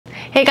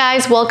Hey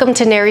guys, welcome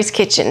to Nary's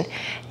Kitchen.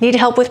 Need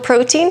help with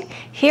protein?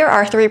 Here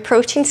are 3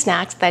 protein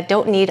snacks that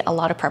don't need a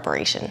lot of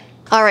preparation.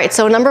 All right,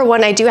 so number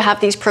 1, I do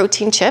have these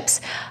protein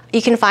chips.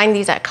 You can find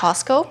these at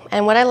Costco.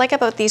 And what I like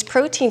about these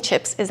protein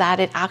chips is that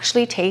it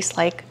actually tastes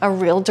like a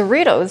real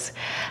Doritos.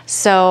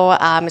 So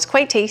it's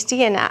quite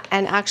tasty, and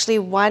actually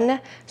 1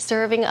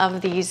 serving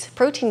of these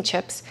protein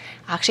chips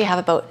actually have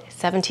about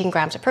 17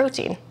 grams of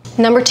protein.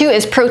 Number 2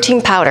 is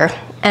protein powder.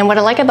 And what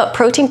I like about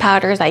protein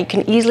powder is that you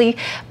can easily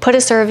put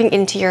a serving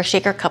into your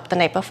shaker cup the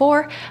night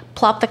before,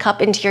 plop the cup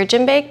into your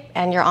gym bag,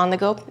 and you're on the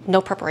go,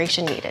 no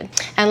preparation needed.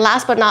 And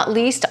last but not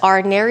least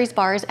are Nary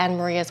Bars and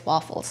Maria's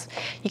Waffles.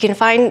 You can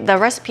find the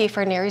recipe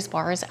for Nary's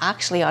Bars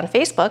actually on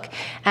Facebook,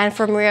 and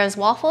for Maria's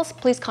Waffles,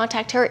 please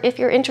contact her if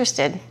you're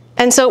interested.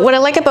 And so what I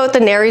like about the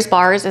Nary's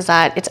Bars is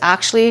that it's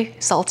actually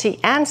salty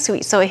and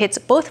sweet, so it hits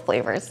both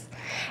flavors.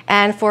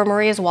 And for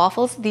Maria's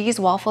Waffles, these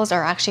waffles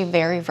are actually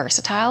very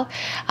versatile.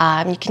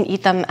 You can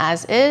eat them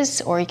as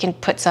is, or you can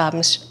put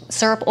some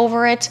syrup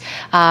over it.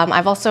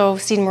 I've also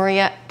seen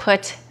Maria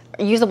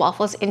use the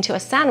waffles into a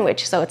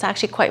sandwich, so it's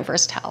actually quite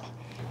versatile.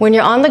 When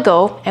you're on the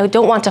go and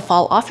don't want to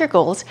fall off your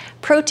goals,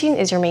 protein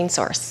is your main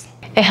source.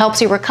 It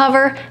helps you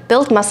recover,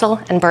 build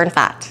muscle, and burn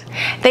fat.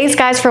 Thanks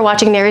guys for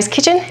watching Nary's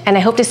Kitchen, and I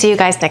hope to see you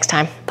guys next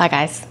time. Bye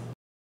guys.